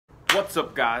What's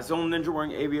up, guys? Only Ninja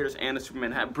wearing aviators and a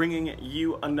Superman hat, bringing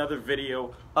you another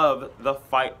video of the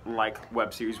Fight Like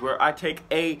web series, where I take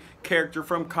a character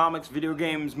from comics, video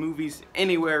games, movies,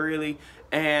 anywhere really,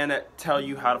 and tell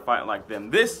you how to fight like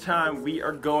them. This time we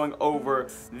are going over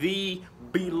the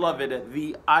beloved,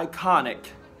 the iconic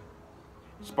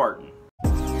Spartan.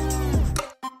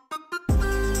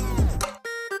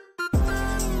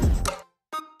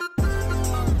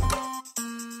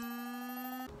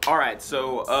 Alright,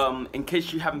 so in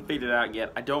case you haven't figured it out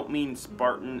yet, I don't mean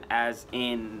Spartan as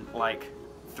in like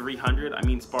 300, I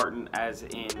mean Spartan as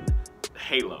in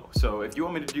Halo. So if you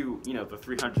want me to do, the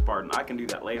 300 Spartan, I can do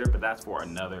that later, but that's for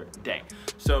another day.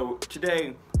 So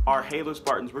today, our Halo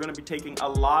Spartans, we're going to be taking a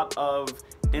lot of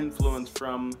influence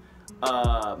from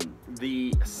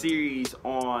the series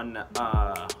on,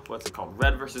 what's it called,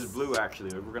 Red versus Blue,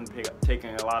 actually. We're going to be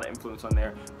taking a lot of influence on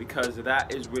there, because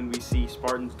that is when we see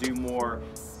Spartans do more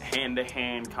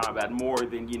hand-to-hand combat, more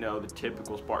than, the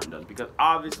typical Spartan does, because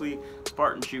obviously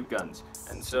Spartans shoot guns,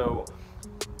 and so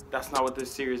that's not what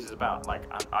this series is about. Like,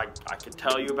 I could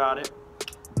tell you about it,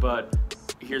 but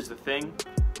here's the thing.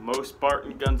 Most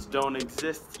Spartan guns don't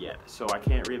exist yet, so I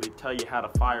can't really tell you how to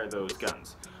fire those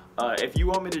guns. If you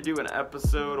want me to do an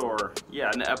episode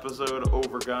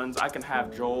over guns, I can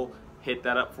have Joel hit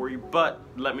that up for you, but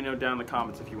let me know down in the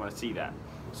comments if you want to see that.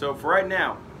 So for right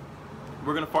now,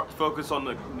 we're going to focus on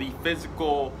the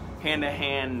physical,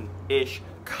 hand-to-hand-ish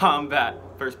combat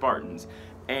for Spartans.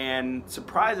 And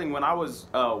surprising, when I was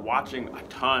watching a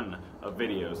ton of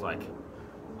videos, like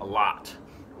a lot,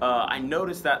 I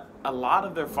noticed that a lot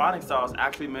of their fighting styles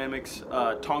actually mimics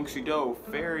Tong Soo Do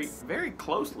very, very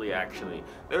closely, actually.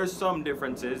 There's some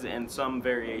differences and some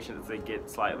variations that get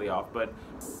slightly off, but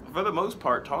for the most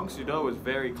part, Tong Soo Do is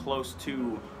very close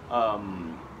to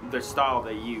the style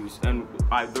they use. And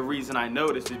the reason I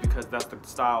noticed is because that's the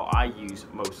style I use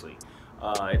mostly.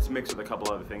 It's mixed with a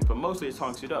couple other things, but mostly it's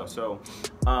Tong Soo Do. So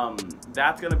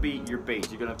that's going to be your base.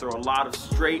 You're going to throw a lot of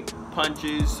straight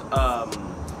punches,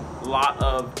 a lot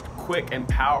of quick and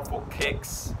powerful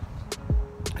kicks.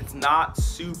 It's not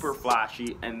super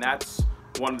flashy, and that's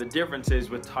one of the differences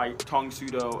with Tong Soo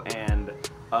Do and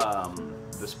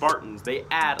the Spartans. They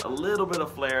add a little bit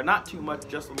of flair, not too much,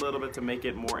 just a little bit, to make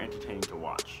it more entertaining to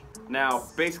watch. Now,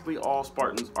 basically all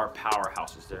Spartans are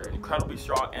powerhouses. They're incredibly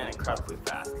strong and incredibly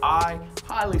fast. I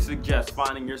highly suggest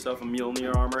finding yourself a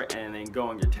Mjolnir armor and then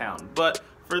going to town. But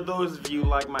for those of you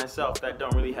like myself that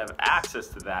don't really have access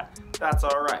to that, that's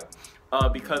alright.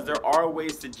 Because there are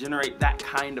ways to generate that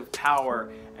kind of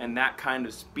power and that kind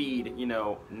of speed,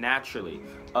 naturally.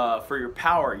 For your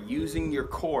power, using your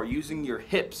core, using your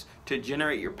hips to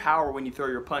generate your power when you throw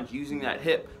your punch, using that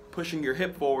hip, pushing your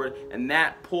hip forward, and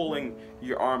that pulling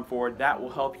your arm forward, that will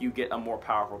help you get a more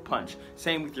powerful punch.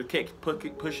 Same with your kick,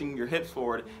 pushing your hips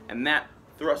forward, and that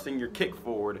thrusting your kick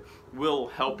forward will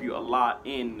help you a lot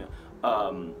in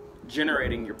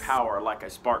generating your power, like a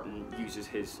Spartan uses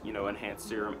his, enhanced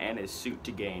serum and his suit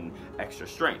to gain extra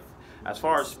strength. As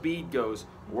far as speed goes,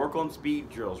 work on speed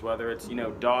drills, whether it's,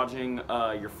 dodging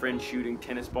your friend shooting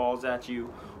tennis balls at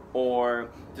you, or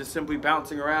just simply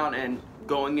bouncing around and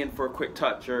going in for a quick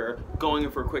touch, or going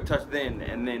in for a quick touch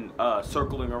and then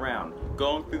circling around.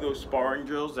 Going through those sparring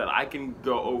drills that I can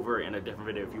go over in a different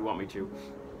video if you want me to.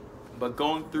 But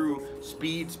going through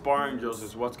speed sparring drills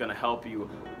is what's going to help you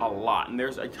a lot. And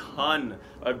there's a ton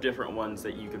of different ones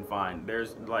that you can find.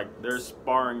 There's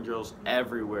sparring drills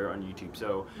everywhere on YouTube.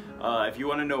 So if you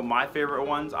want to know my favorite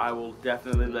ones, I will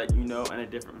definitely let you know in a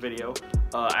different video.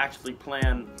 I actually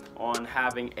plan on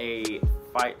having a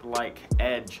Fight Like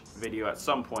Edge video at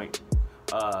some point.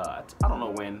 I don't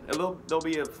know when. There'll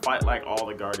be a Fight Like All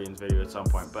the Guardians video at some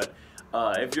point. But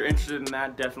if you're interested in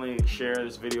that, definitely share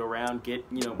this video around. Get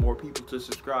more people to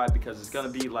subscribe, because it's gonna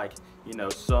be like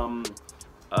some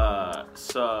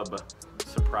sub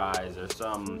surprise or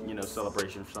some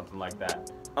celebration or something like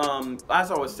that.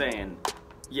 As I was saying,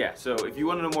 yeah. So if you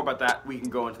want to know more about that, we can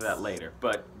go into that later.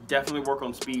 But definitely work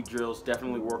on speed drills.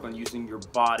 Definitely work on using your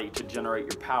body to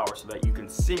generate your power so that you can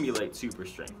simulate super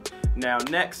strength. Now,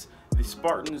 next, the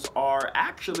Spartans are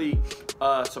actually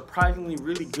surprisingly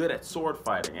really good at sword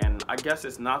fighting, and I guess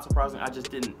it's not surprising. I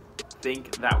just didn't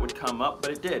think that would come up,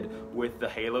 but it did with the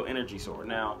Halo Energy Sword.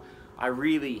 Now, I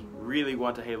really, really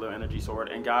want a Halo Energy Sword,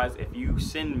 and guys, if you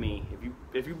send me,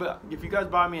 if you guys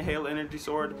buy me a Halo Energy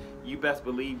Sword, you best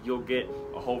believe you'll get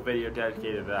a whole video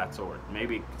dedicated to that sword.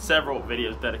 Maybe several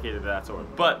videos dedicated to that sword.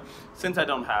 But since I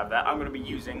don't have that, I'm going to be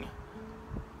using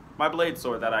my blade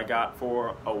sword that I got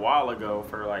for a while ago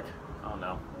for like I don't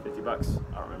know, 50 bucks.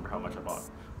 I don't remember how much I bought.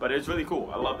 But it's really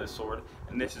cool. I love this sword.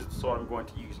 And this is the sword I'm going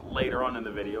to use later on in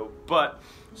the video. But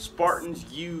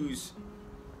Spartans use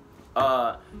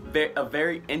a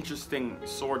very interesting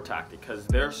sword tactic, because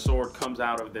their sword comes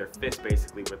out of their fist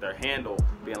basically, with their handle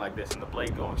being like this and the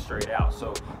blade going straight out.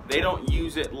 So they don't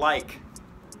use it like,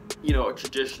 you know, a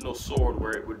traditional sword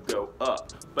where it would go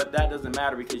up. But that doesn't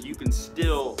matter, because you can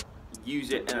still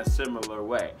use it in a similar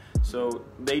way. So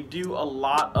they do a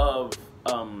lot of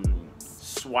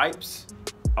swipes,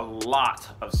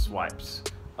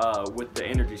 with the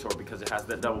energy sword, because it has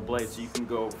that double blade, so you can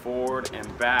go forward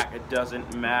and back. It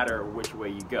doesn't matter which way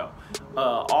you go.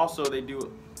 Also, they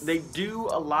do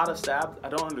a lot of stabs. I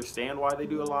don't understand why they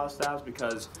do a lot of stabs,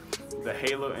 because the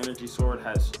Halo energy sword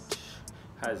has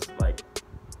like,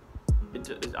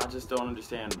 I just don't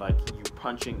understand, like, you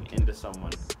punching into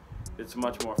someone. It's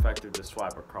much more effective to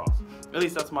swipe across. At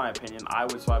least that's my opinion. I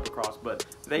would swipe across, but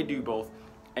they do both.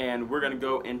 And we're gonna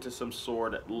go into some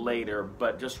sword later,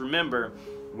 but just remember,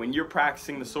 when you're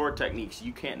practicing the sword techniques,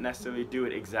 you can't necessarily do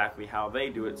it exactly how they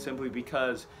do it, simply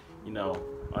because, you know,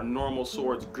 a normal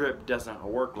sword's grip doesn't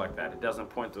work like that. It doesn't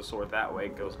point the sword that way,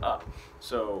 it goes up.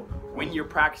 So when you're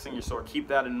practicing your sword, keep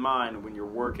that in mind when you're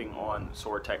working on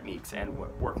sword techniques, and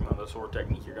working on the sword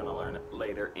technique you're gonna learn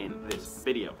later in this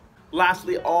video.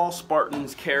 Lastly, all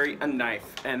Spartans carry a knife,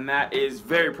 and that is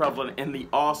very prevalent in the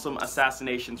awesome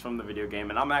assassinations from the video game.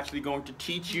 And I'm actually going to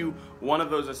teach you one of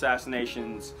those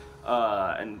assassinations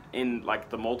and in like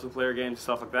the multiplayer games,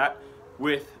 stuff like that,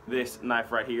 with this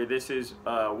knife right here. This is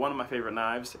one of my favorite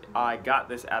knives. I got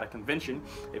this at a convention.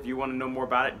 If you want to know more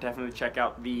about it, definitely check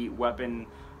out the weapon,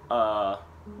 I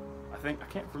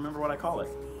can't remember what I call it.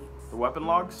 The weapon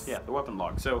logs? Yeah, the weapon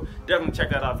log. So definitely check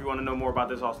that out if you want to know more about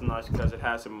this awesome knife, because it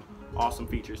has some awesome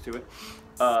features to it.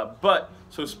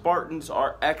 So Spartans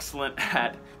are excellent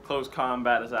at close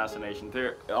combat assassination.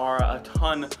 There are a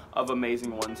ton of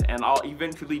amazing ones, and I'll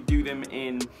eventually do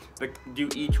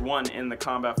each one in the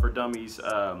Combat for Dummies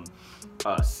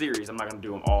series. I'm not gonna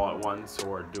do them all at once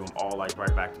or do them all like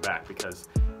right back to back, because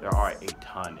there are a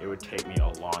ton. It would take me a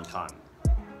long time.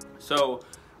 So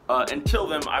until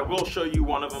then, I will show you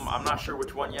one of them. I'm not sure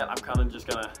which one yet. I'm kind of just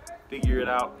gonna figure it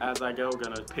out as I go.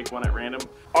 Gonna pick one at random.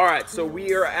 All right, so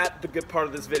we are at the good part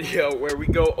of this video where we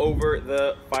go over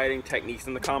the fighting techniques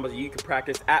and the combos that you can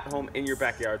practice at home in your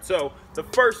backyard. So the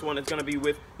first one is gonna be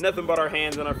with nothing but our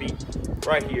hands and our feet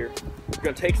right here. We're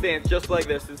gonna take stance just like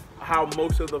this. This is how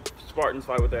most of the Spartans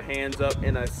fight, with their hands up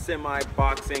in a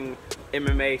semi-boxing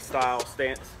MMA style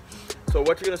stance. So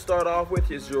what you're gonna start off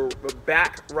with is your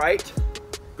back right,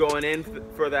 going in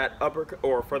for that upper,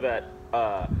 or for that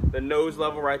the nose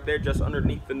level right there, just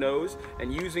underneath the nose,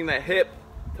 and using that hip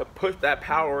to push that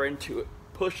power into it,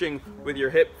 pushing with your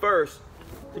hip first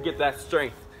to get that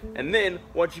strength. And then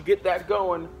once you get that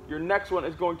going, your next one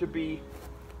is going to be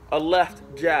a left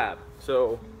jab.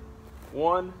 So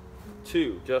 1,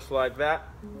 2, just like that.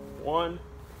 1,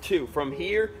 2. From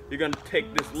here, you're going to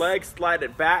take this leg, slide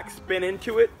it back, spin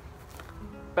into it,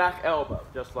 back elbow,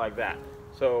 just like that.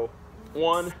 So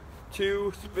 1,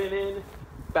 2, spin in,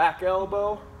 back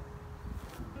elbow,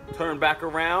 turn back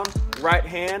around, right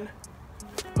hand,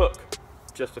 hook,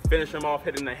 just to finish him off,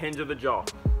 hitting the hinge of the jaw.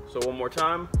 So one more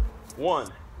time, 1,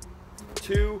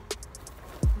 2,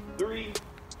 3,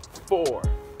 4.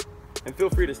 And feel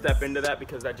free to step into that,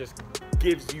 because that just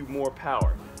gives you more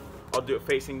power. I'll do it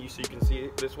facing you so you can see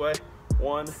it this way.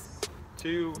 1,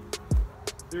 2,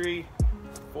 3,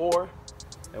 4.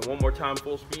 And one more time,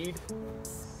 full speed.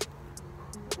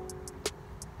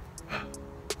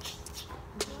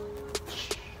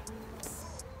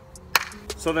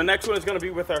 So the next one is going to be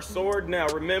with our sword. Now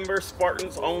remember,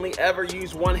 Spartans only ever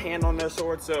use one hand on their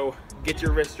sword, so get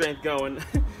your wrist strength going.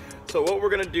 So what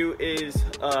we're going to do is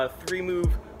a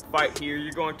 3-move fight here.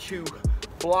 You're going to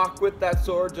block with that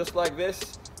sword just like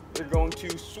this. You're going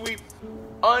to sweep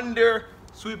under,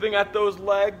 sweeping at those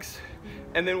legs.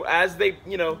 And then as they,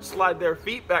 you know, slide their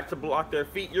feet back to block their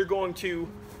feet, you're going to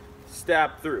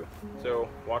stab through. So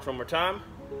watch one more time.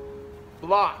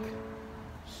 Block.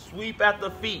 Sweep at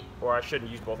the feet, or I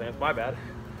shouldn't use both hands, my bad.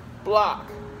 Block,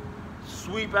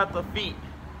 sweep at the feet,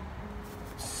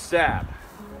 stab.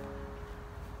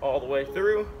 All the way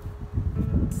through.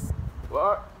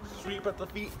 Block, sweep at the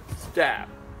feet, stab.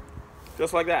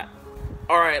 Just like that.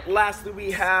 All right, lastly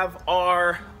we have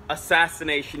our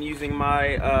assassination using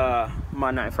my,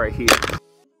 my knife right here.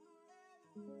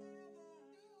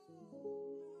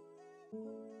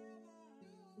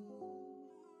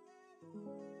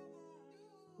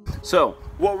 So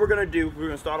what we're gonna do, we're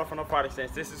gonna start off on a fighting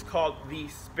stance. This is called the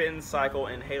spin cycle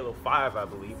in Halo 5, I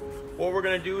believe. What we're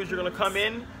gonna do is you're gonna come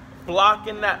in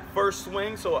blocking that first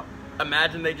swing. So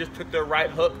imagine they just took their right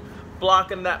hook,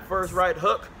 blocking that first right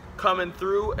hook, coming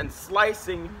through and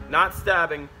slicing, not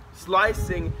stabbing,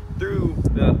 slicing through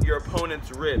your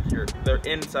opponent's ribs, their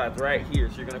insides right here.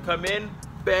 So you're gonna come in,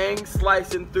 bang,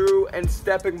 slicing through and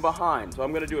stepping behind. So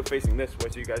I'm gonna do it facing this way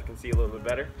so you guys can see a little bit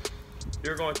better.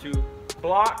 You're going to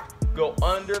block, go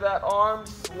under that arm,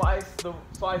 slice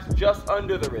just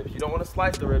under the ribs. You don't want to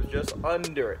slice the ribs, just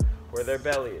under it, where their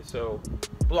belly is. So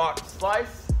block,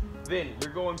 slice, then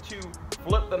you're going to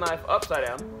flip the knife upside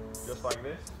down, just like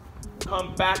this.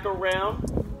 Come back around,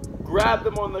 grab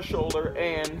them on the shoulder,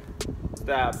 and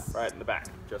stab right in the back,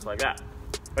 just like that.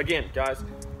 Again, guys,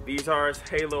 these are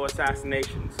Halo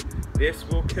assassinations. This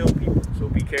will kill people, so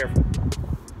be careful.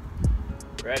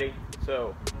 Ready?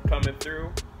 So, coming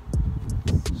through,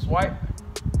 swipe,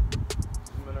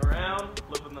 coming around,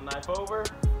 flipping the knife over,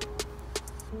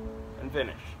 and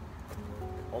finish.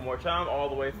 One more time, all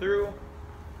the way through.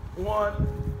 1,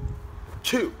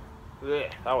 2. Ugh,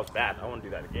 that was bad. I want to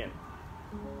do that again.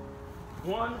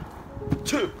 1,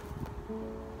 2.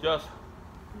 Just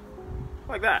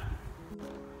like that.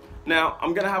 Now,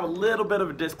 I'm gonna have a little bit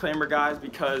of a disclaimer, guys,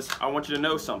 because I want you to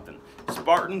know something.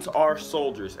 Spartans are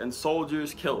soldiers, and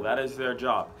soldiers kill. That is their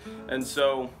job. And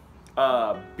so,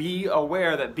 be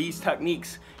aware that these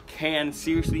techniques can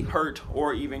seriously hurt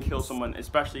or even kill someone,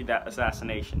 especially that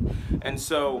assassination. And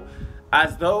so,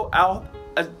 it's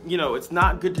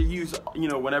not good to use,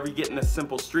 whenever you get in a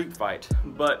simple street fight.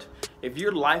 But if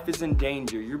your life is in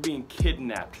danger, you're being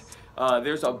kidnapped,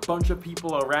 there's a bunch of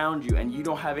people around you, and you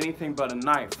don't have anything but a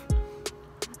knife,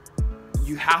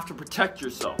 you have to protect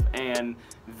yourself, and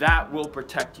that will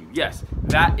protect you. Yes,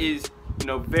 that is,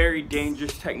 very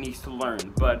dangerous techniques to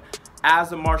learn, but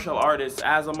as a martial artist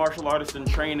in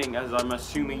training, as I'm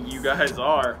assuming you guys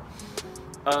are,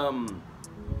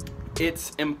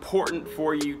 it's important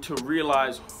for you to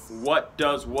realize what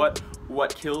does what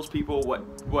kills people,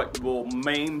 what will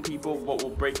maim people, what will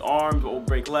break arms, what will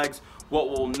break legs, what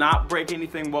will not break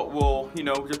anything, what will,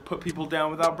 just put people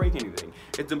down without breaking anything.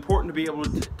 It's important to be able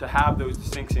to have those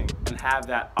distinctions and have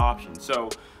that option. So,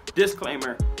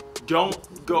 disclaimer,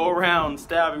 don't go around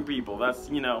stabbing people. That's,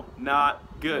 not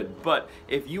good. But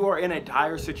if you are in a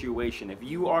dire situation, if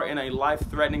you are in a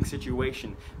life-threatening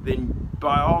situation, then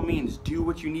by all means, do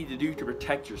what you need to do to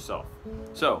protect yourself.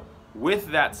 So, with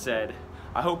that said,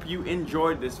 I hope you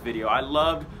enjoyed this video. I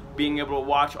loved being able to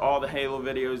watch all the Halo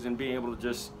videos and being able to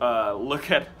just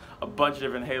look at a bunch of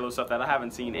different Halo stuff that I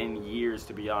haven't seen in years,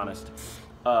 to be honest.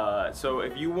 So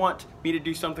if you want me to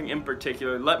do something in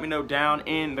particular, let me know down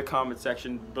in the comment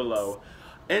section below.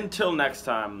 Until next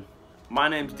time, my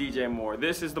name's DJ Moore.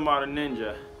 This is the Modern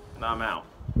Ninja, and I'm out.